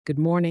Good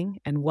morning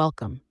and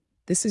welcome.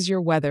 This is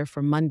your weather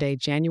for Monday,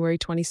 January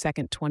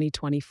 22nd,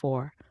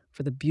 2024,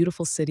 for the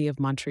beautiful city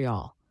of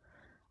Montreal.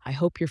 I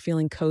hope you're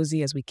feeling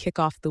cozy as we kick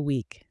off the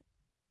week.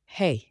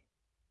 Hey,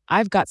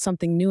 I've got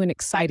something new and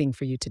exciting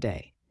for you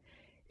today.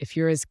 If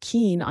you're as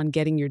keen on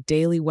getting your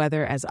daily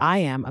weather as I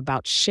am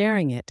about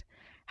sharing it,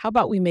 how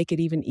about we make it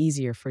even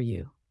easier for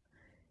you?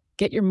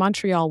 Get your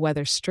Montreal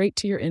weather straight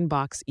to your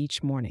inbox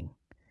each morning.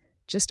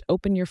 Just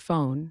open your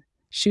phone,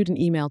 shoot an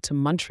email to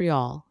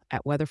Montreal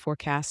at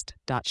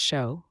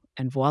weatherforecast.show,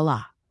 and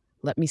voila.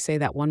 Let me say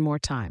that one more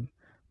time.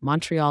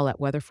 Montreal at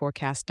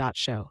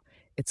weatherforecast.show.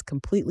 It's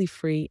completely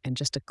free and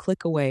just a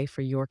click away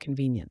for your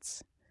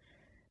convenience.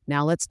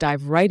 Now let's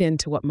dive right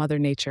into what Mother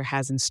Nature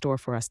has in store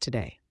for us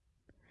today.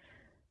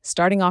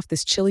 Starting off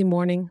this chilly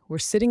morning, we're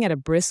sitting at a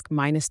brisk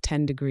minus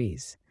 10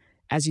 degrees.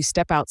 As you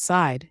step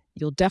outside,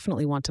 you'll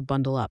definitely want to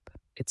bundle up.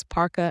 It's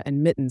parka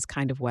and mittens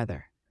kind of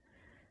weather.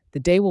 The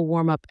day will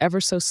warm up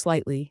ever so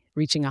slightly,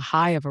 reaching a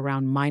high of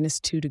around minus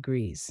 2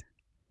 degrees.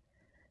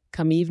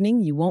 Come evening,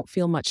 you won't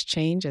feel much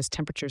change as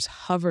temperatures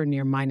hover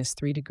near minus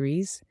 3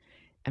 degrees,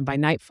 and by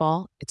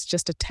nightfall, it's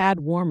just a tad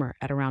warmer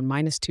at around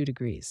minus 2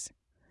 degrees.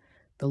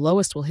 The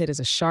lowest we'll hit is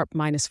a sharp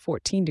minus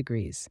 14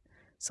 degrees,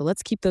 so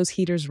let's keep those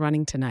heaters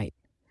running tonight.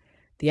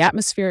 The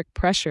atmospheric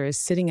pressure is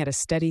sitting at a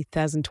steady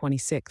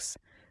 1026,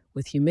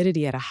 with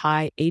humidity at a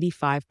high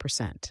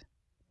 85%.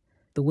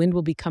 The wind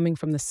will be coming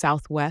from the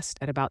southwest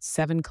at about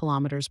 7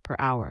 kilometers per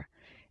hour,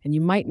 and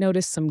you might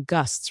notice some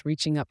gusts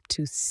reaching up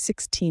to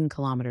 16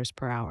 kilometers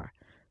per hour,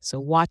 so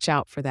watch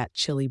out for that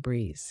chilly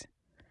breeze.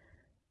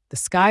 The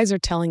skies are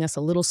telling us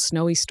a little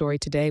snowy story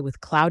today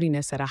with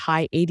cloudiness at a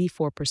high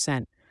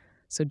 84%,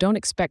 so don't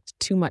expect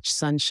too much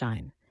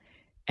sunshine.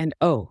 And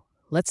oh,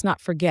 let's not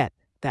forget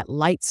that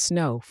light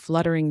snow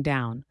fluttering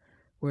down.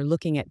 We're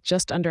looking at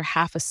just under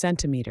half a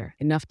centimeter,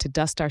 enough to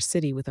dust our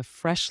city with a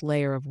fresh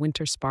layer of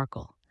winter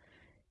sparkle.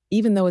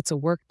 Even though it's a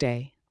work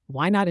day,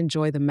 why not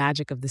enjoy the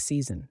magic of the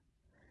season?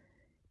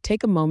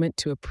 Take a moment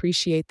to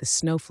appreciate the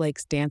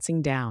snowflakes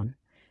dancing down,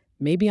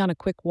 maybe on a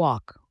quick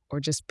walk or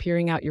just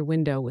peering out your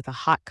window with a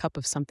hot cup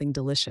of something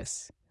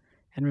delicious.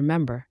 And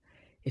remember,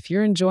 if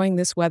you're enjoying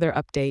this weather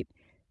update,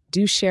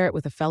 do share it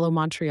with a fellow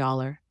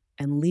Montrealer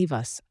and leave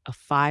us a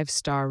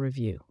 5-star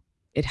review.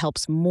 It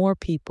helps more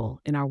people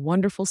in our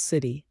wonderful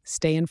city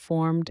stay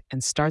informed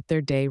and start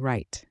their day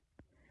right.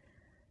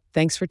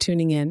 Thanks for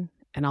tuning in,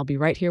 and I'll be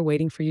right here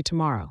waiting for you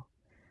tomorrow.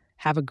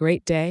 Have a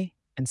great day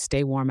and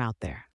stay warm out there.